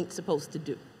know you ain't supposed to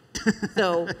do.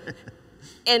 So,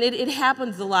 and it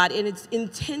happens a lot, and it's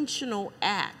intentional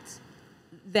acts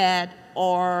that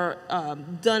are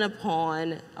done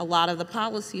upon a lot of the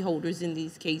policyholders in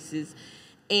these cases.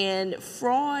 And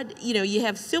fraud, you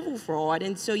have civil fraud,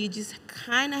 and so you just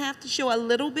kind of have to show a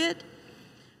little bit.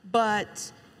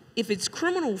 But if it's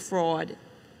criminal fraud,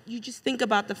 you just think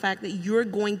about the fact that you're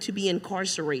going to be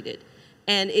incarcerated.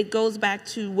 And it goes back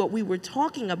to what we were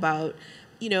talking about.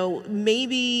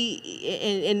 Maybe,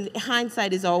 and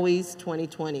hindsight is always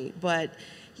 20/20, but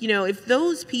if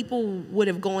those people would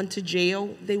have gone to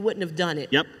jail, they wouldn't have done it.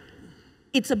 Yep.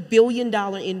 It's $1 billion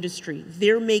industry.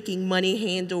 They're making money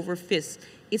hand over fist.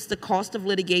 It's the cost of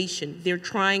litigation. They're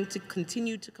trying to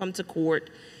continue to come to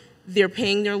court. They're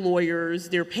paying their lawyers.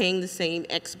 They're paying the same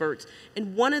experts.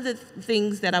 And one of the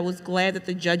things that I was glad that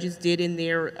the judges did in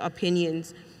their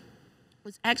opinions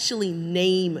was actually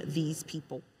name these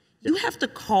people. You have to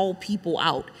call people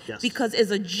out. Yes. Because as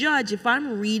a judge, if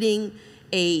I'm reading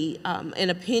an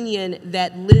opinion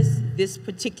that lists this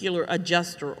particular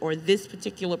adjuster or this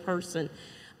particular person,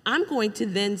 I'm going to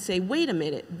then say, wait a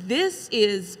minute, this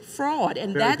is fraud.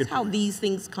 And that's how these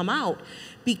things come out.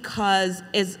 Because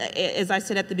as I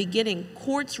said at the beginning,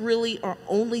 courts really are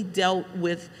only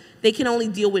they can only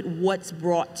deal with what's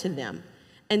brought to them.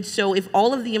 And so if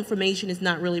all of the information is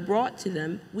not really brought to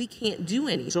them, we can't do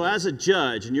anything. So as a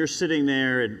judge, and you're sitting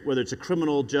there, and whether it's a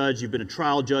criminal judge, you've been a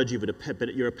trial judge, you're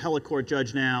an appellate court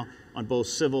judge now on both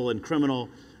civil and criminal,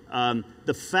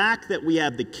 the fact that we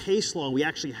have the case law, we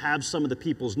actually have some of the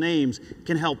people's names,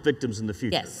 can help victims in the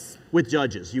future. Yes. With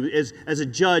judges. As a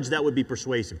judge, that would be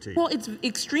persuasive to you. Well, it's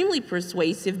extremely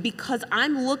persuasive because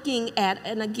I'm looking at,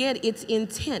 and again, it's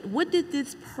intent. What did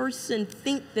this person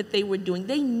think that they were doing?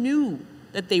 They knew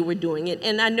that they were doing it.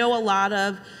 And I know a lot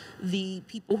of the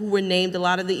people who were named, a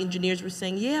lot of the engineers were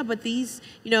saying, yeah, but these,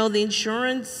 the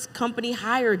insurance company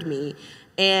hired me.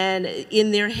 And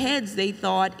in their heads, they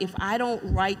thought, if I don't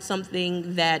write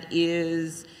something that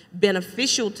is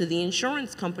beneficial to the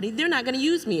insurance company, they're not going to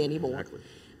use me anymore. Exactly.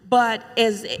 But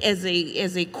as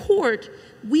a court,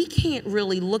 we can't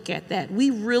really look at that.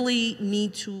 We really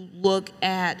need to look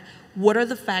at what are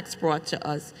the facts brought to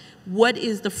us, what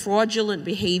is the fraudulent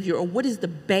behavior, or what is the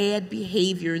bad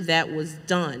behavior that was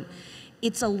done.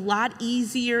 It's a lot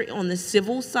easier on the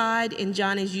civil side, and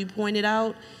John, as you pointed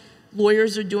out,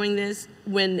 lawyers are doing this.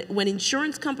 When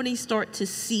insurance companies start to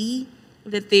see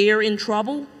that they're in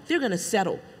trouble, they're going to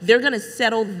settle. They're going to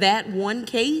settle that one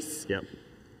case. Yep.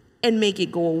 And make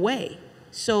it go away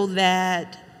so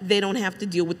that they don't have to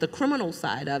deal with the criminal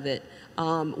side of it,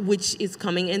 which is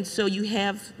coming. And so you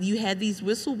had these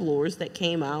whistleblowers that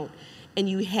came out, and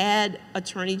you had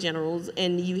attorney generals,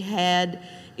 and you had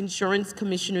insurance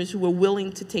commissioners who were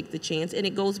willing to take the chance. And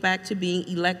it goes back to being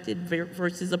elected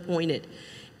versus appointed.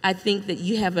 I think that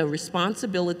you have a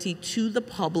responsibility to the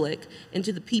public and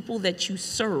to the people that you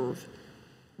serve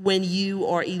when you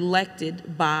are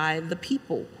elected by the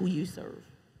people who you serve.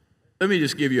 Let me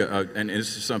just give you, and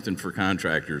this is something for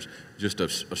contractors, just a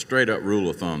straight up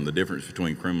rule of thumb, the difference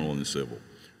between criminal and civil.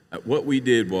 What we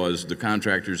did was the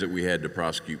contractors that we had to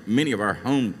prosecute, many of our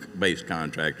home-based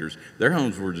contractors, their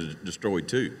homes were destroyed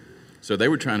too. So they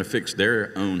were trying to fix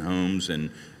their own homes,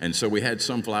 and so we had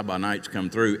some fly-by-nights come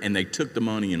through, and they took the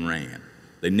money and ran.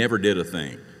 They never did a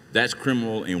thing. That's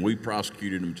criminal, and we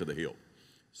prosecuted them to the hilt.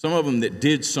 Some of them that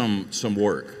did some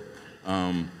work,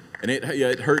 and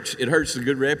it hurts the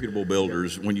good reputable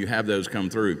builders when you have those come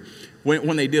through.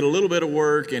 When they did a little bit of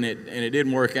work and it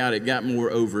didn't work out, it got more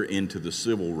over into the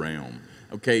civil realm.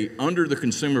 Okay, under the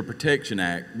Consumer Protection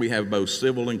Act, we have both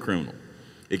civil and criminal.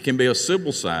 It can be a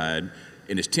civil side,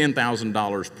 and it's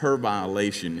 $10,000 per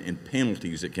violation in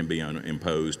penalties that can be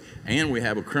imposed. And we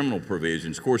have a criminal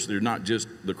provisions. Of course, they're not just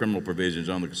the criminal provisions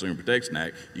on the Consumer Protection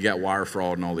Act. You got wire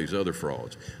fraud and all these other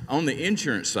frauds. On the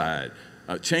insurance side,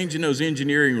 changing those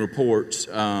engineering reports,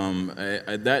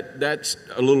 that's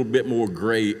a little bit more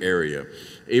gray area.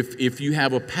 If you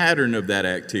have a pattern of that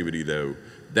activity, though,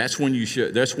 that's when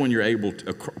you're able to,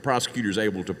 a prosecutor's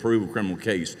able to prove a criminal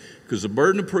case. Because the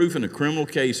burden of proof in a criminal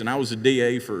case, and I was a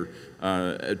DA for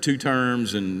 2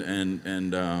 terms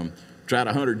and tried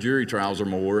 100 jury trials or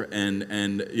more,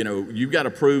 and you know, you've got to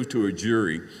prove to a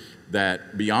jury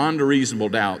that beyond a reasonable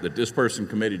doubt that this person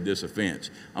committed this offense.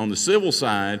 On the civil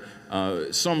side,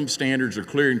 some standards are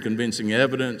clear and convincing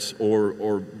evidence,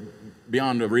 or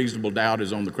beyond a reasonable doubt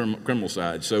is on the criminal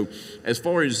side. So as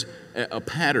far as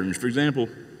patterns, for example,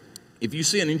 if you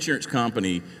see an insurance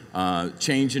company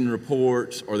changing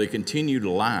reports or they continue to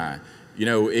lie, you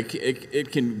know,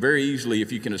 it can very easily,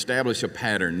 if you can establish a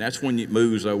pattern, that's when it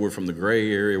moves over from the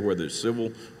gray area, whether it's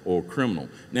civil or criminal.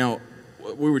 Now,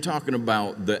 we were talking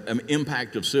about the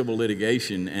impact of civil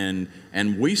litigation,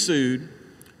 and we sued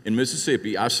in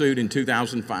Mississippi. I sued in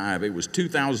 2005. It was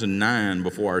 2009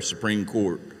 before our Supreme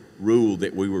Court ruled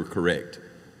that we were correct.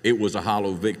 It was a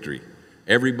hollow victory.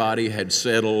 Everybody had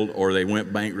settled, or they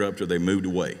went bankrupt, or they moved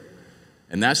away.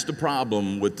 And that's the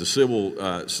problem with the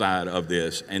civil side of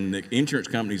this, and the insurance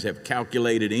companies have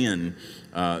calculated in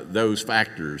those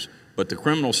factors. But the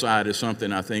criminal side is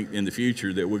something I think in the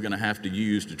future that we're going to have to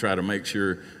use to try to make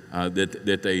sure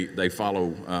that they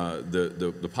follow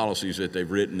the policies that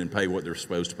they've written and pay what they're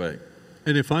supposed to pay.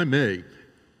 And if I may,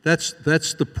 that's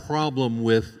the problem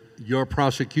with your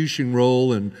prosecution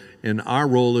role and our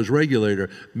role as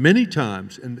regulator. Many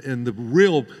times, and the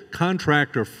real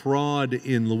contractor fraud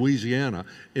in Louisiana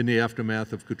in the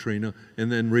aftermath of Katrina,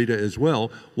 and then Rita as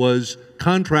well, was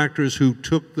contractors who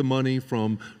took the money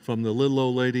from the little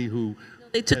old lady who...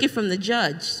 They took it from the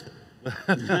judge.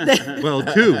 Well,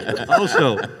 too,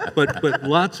 also, but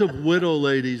lots of widow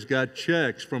ladies got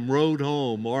checks from Road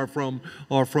Home or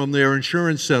from their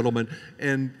insurance settlement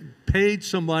and paid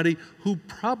somebody who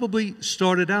probably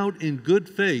started out in good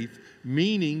faith,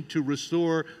 meaning to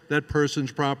restore that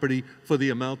person's property for the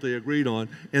amount they agreed on,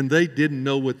 and they didn't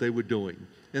know what they were doing.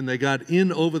 And they got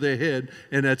in over their head,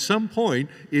 and at some point,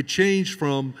 it changed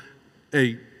from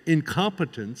a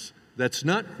incompetence that's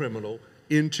not criminal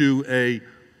into a,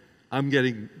 I'm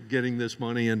getting this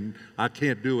money and I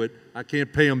can't do it. I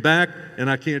can't pay them back and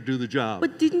I can't do the job.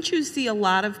 But didn't you see a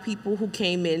lot of people who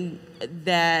came in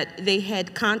that they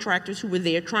had contractors who were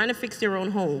there trying to fix their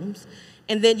own homes,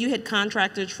 and then you had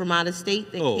contractors from out of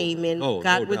state that came in,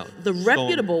 got with the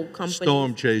reputable companies.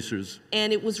 Storm chasers.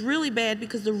 And it was really bad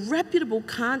because the reputable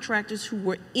contractors who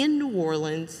were in New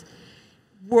Orleans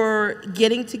were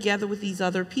getting together with these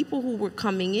other people who were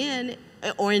coming in,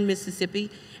 or in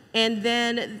Mississippi, and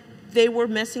then they were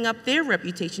messing up their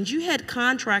reputations. You had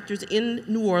contractors in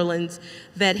New Orleans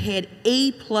that had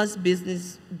A+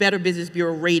 business, Better Business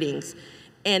Bureau ratings,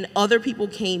 and other people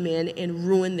came in and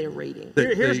ruined their ratings.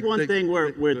 Here's one thing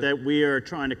that we are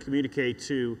trying to communicate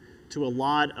to a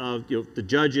lot of the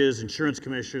judges, insurance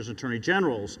commissioners, attorney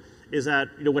generals, is that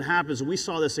what happens, we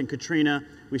saw this in Katrina,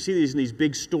 we see these in these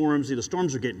big storms, the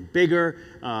storms are getting bigger,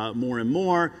 more and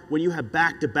more. When you have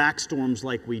back-to-back storms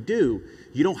like we do,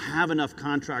 you don't have enough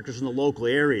contractors in the local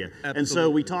area. Absolutely. And so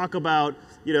we talk about,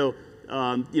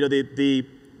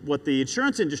 what the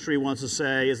insurance industry wants to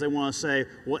say is they want to say,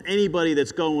 well, anybody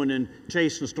that's going and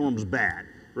chasing a storm is bad,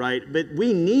 right? But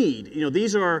we need,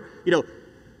 these are,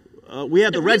 we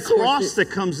have the Red Cross that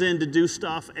comes in to do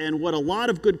stuff, and what a lot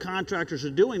of good contractors are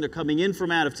doing, they're coming in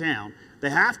from out of town. They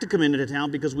have to come into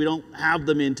town because we don't have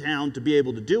them in town to be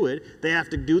able to do it. They have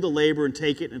to do the labor and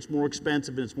take it, and it's more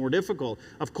expensive and it's more difficult.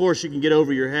 Of course, you can get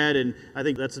over your head, and I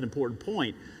think that's an important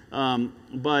point.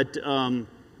 But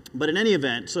in any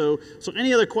event, so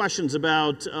any other questions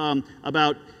about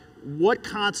what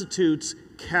constitutes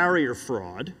carrier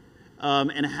fraud,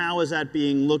 and how is that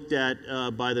being looked at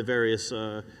by the various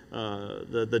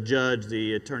the judge,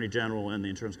 the attorney general, and the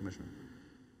insurance commissioner?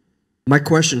 My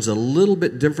question's a little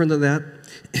bit different than that.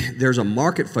 There's a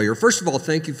market failure. First of all,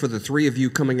 thank you for the three of you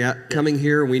coming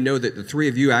here. We know that the three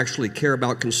of you actually care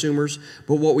about consumers.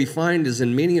 But what we find is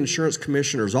in many insurance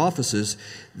commissioners' offices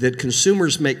that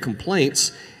consumers make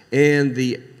complaints, and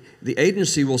the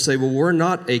agency will say, well, we're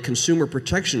not a consumer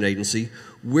protection agency.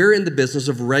 We're in the business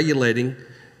of regulating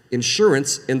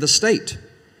insurance in the state.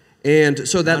 And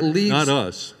so that leaves... Not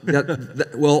us.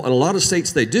 Well, in a lot of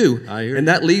states they do. I hear and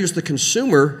that leaves the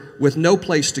consumer with no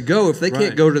place to go. If they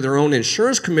can't go to their own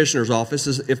insurance commissioner's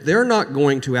offices, if they're not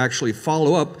going to actually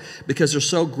follow up because they're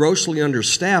so grossly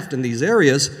understaffed in these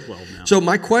areas. So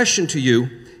my question to you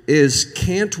is,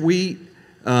 can't we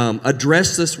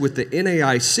address this with the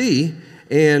NAIC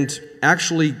and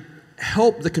actually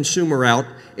help the consumer out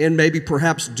and maybe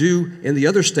perhaps do in the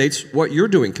other states what you're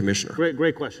doing, Commissioner?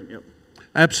 Great question. Yep.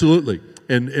 Absolutely.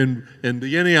 And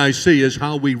the NAIC is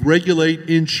how we regulate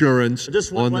insurance.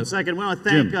 Just one second. We want to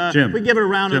thank, Jim, we give it a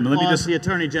round of applause to the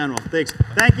Attorney General. Thanks.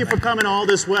 Thank you for coming all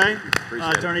this way.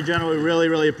 Attorney General, we really,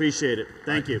 really appreciate it.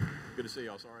 Thank you. Good to see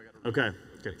y'all. Sorry I got to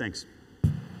Okay, thanks.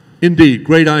 Indeed,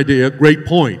 great idea, great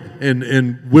point,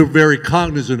 and we're very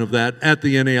cognizant of that at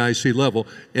the NAIC level.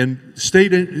 And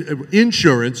state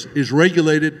insurance is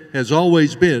regulated, has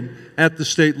always been, at the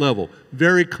state level.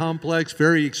 Very complex,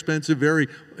 very expensive, very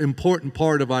important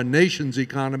part of our nation's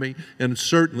economy and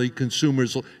certainly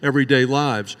consumers' everyday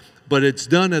lives. But it's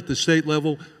done at the state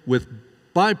level with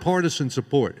bipartisan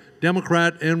support,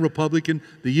 Democrat and Republican.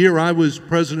 The year I was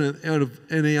president of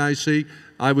NAIC,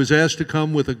 I was asked to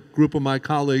come with a group of my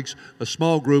colleagues, a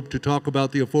small group, to talk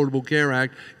about the Affordable Care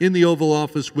Act in the Oval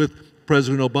Office with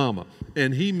President Obama.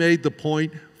 And he made the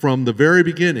point from the very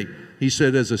beginning. He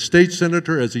said, as a state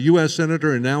senator, as a U.S.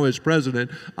 senator, and now as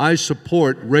president, I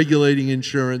support regulating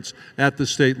insurance at the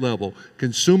state level.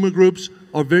 Consumer groups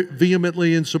are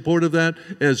vehemently in support of that,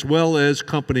 as well as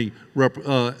company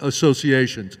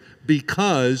associations,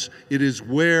 because it is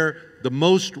where the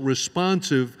most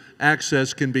responsive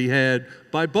access can be had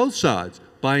by both sides,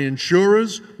 by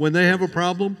insurers when they have a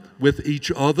problem with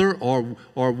each other or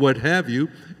what have you,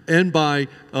 and by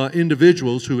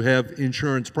individuals who have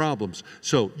insurance problems.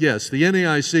 So yes, the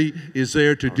NAIC is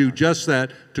there to do just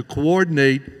that, to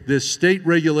coordinate this state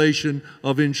regulation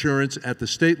of insurance at the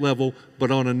state level,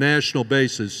 but on a national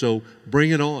basis. So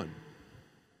bring it on.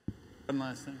 One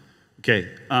last thing. Okay,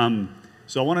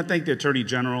 so I want to thank the Attorney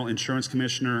General, Insurance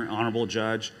Commissioner, Honorable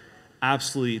Judge.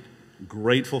 Absolutely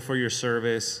grateful for your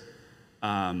service.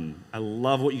 I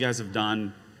love what you guys have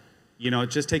done. You know,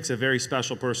 it just takes a very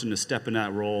special person to step in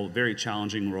that role, very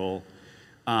challenging role.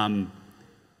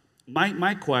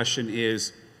 My question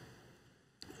is,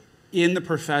 in the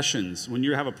professions, when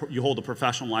you hold a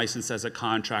professional license as a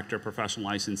contractor, professional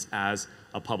license as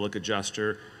a public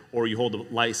adjuster, or you hold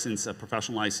a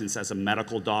professional license as a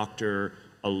medical doctor,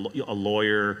 a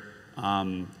lawyer,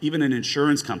 even an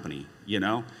insurance company, you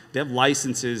know, they have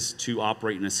licenses to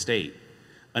operate in a state.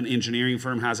 An engineering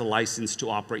firm has a license to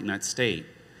operate in that state.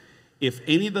 If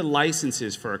any of the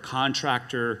licenses for a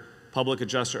contractor, public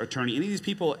adjuster, attorney, any of these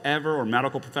people ever, or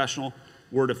medical professional,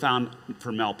 were to found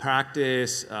for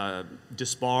malpractice,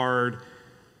 disbarred,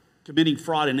 committing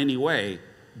fraud in any way,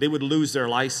 they would lose their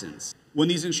license. When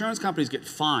these insurance companies get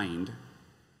fined,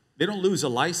 they don't lose a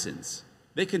license.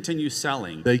 They continue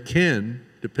selling. They can,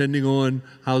 depending on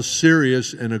how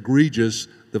serious and egregious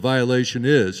the violation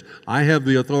is. I have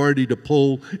the authority to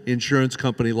pull insurance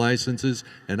company licenses,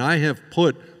 and I have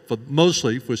put,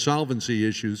 mostly for solvency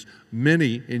issues,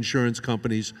 many insurance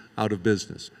companies out of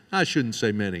business. I shouldn't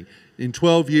say many. In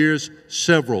 12 years,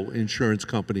 several insurance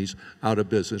companies out of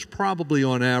business, probably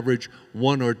on average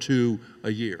 1 or 2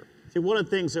 a year. See, one of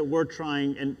the things that we're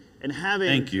trying and having,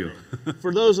 thank you,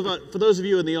 for those of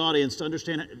you in the audience to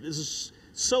understand, this is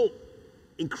so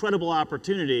incredible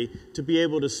opportunity to be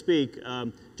able to speak,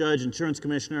 Judge, Insurance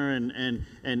Commissioner,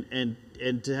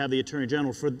 and to have the Attorney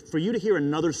General, for you to hear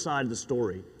another side of the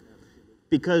story.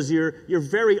 Because you're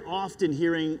very often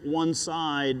hearing one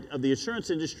side of the insurance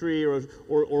industry,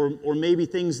 or maybe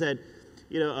things that,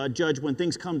 you know, Judge, when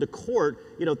things come to court,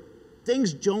 you know,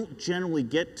 things don't generally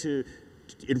get to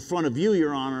in front of you,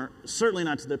 Your Honor, certainly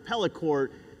not to the appellate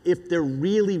court, if they're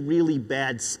really, really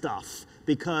bad stuff,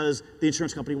 because the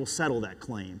insurance company will settle that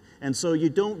claim. And so you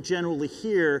don't generally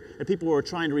hear, and people who are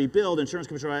trying to rebuild, insurance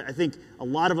commissioner, I think a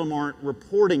lot of them aren't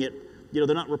reporting it. You know,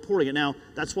 they're not reporting it. Now,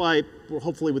 that's why we're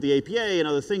hopefully with the APA and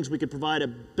other things, we could provide a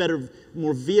better,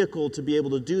 more vehicle to be able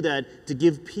to do that, to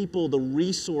give people the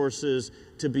resources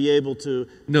to be able to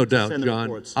no doubt, send the John.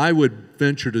 reports. I would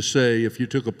venture to say, if you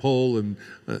took a poll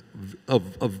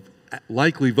of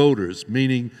likely voters,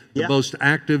 meaning the Yeah. most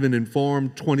active and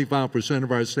informed 25%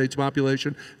 of our state's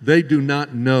population, they do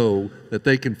not know that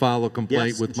they can file a complaint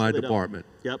Yes, with I'm my sure they don't. department.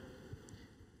 Yep.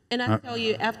 And I tell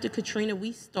you, after Katrina,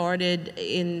 we started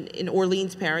in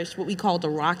Orleans Parish what we call the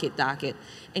rocket docket.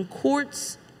 And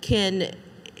courts can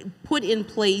put in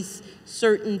place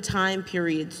certain time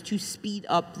periods to speed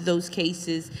up those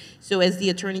cases. So as the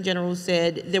Attorney General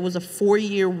said, there was a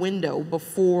 4-year window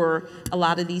before a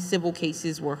lot of these civil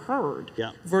cases were heard.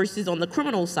 Yeah. Versus on the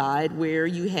criminal side where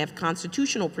you have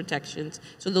constitutional protections,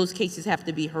 so those cases have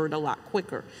to be heard a lot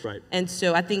quicker. Right. And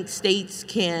so I think states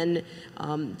can,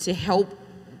 to help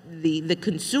the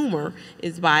consumer,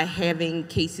 is by having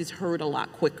cases heard a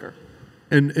lot quicker.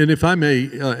 And if I may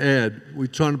add, we're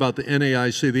talking about the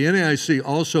NAIC. The NAIC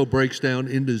also breaks down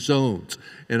into zones.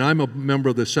 And I'm a member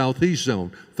of the Southeast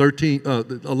Zone,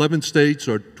 11 states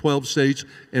or 12 states,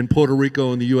 and Puerto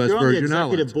Rico and the U.S. You're on the Virgin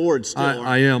Islands. executive board still, aren't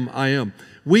you? I am.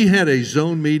 We had a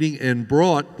zone meeting and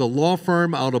brought the law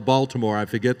firm out of Baltimore, I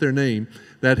forget their name,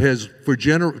 that has for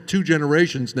 2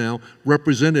 generations now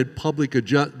represented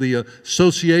the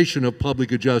Association of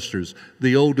Public Adjusters,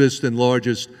 the oldest and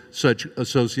largest such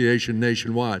association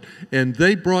nationwide. And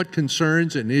they brought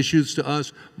concerns and issues to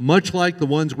us, much like the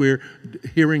ones we're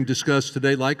hearing discussed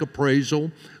today, like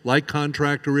appraisal, like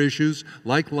contractor issues,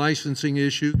 like licensing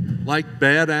issues, like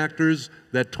bad actors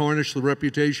that tarnish the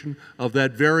reputation of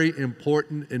that very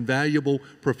important and valuable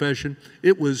profession.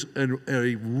 It was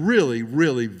a really,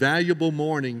 really valuable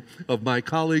morning of my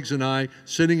colleagues and I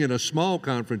sitting in a small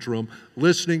conference room,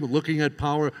 listening, looking at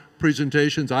power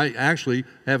presentations. I actually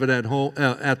have it at home,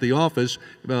 at the office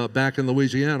back in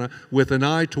Louisiana, with an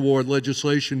eye toward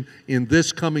legislation in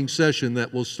this coming session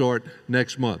that will start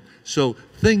next month. So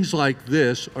things like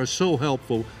this are so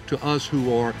helpful to us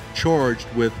who are charged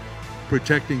with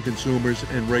protecting consumers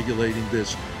and regulating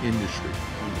this industry.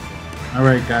 All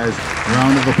right, guys,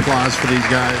 round of applause for these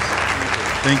guys.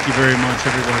 Thank you very much,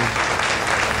 everybody.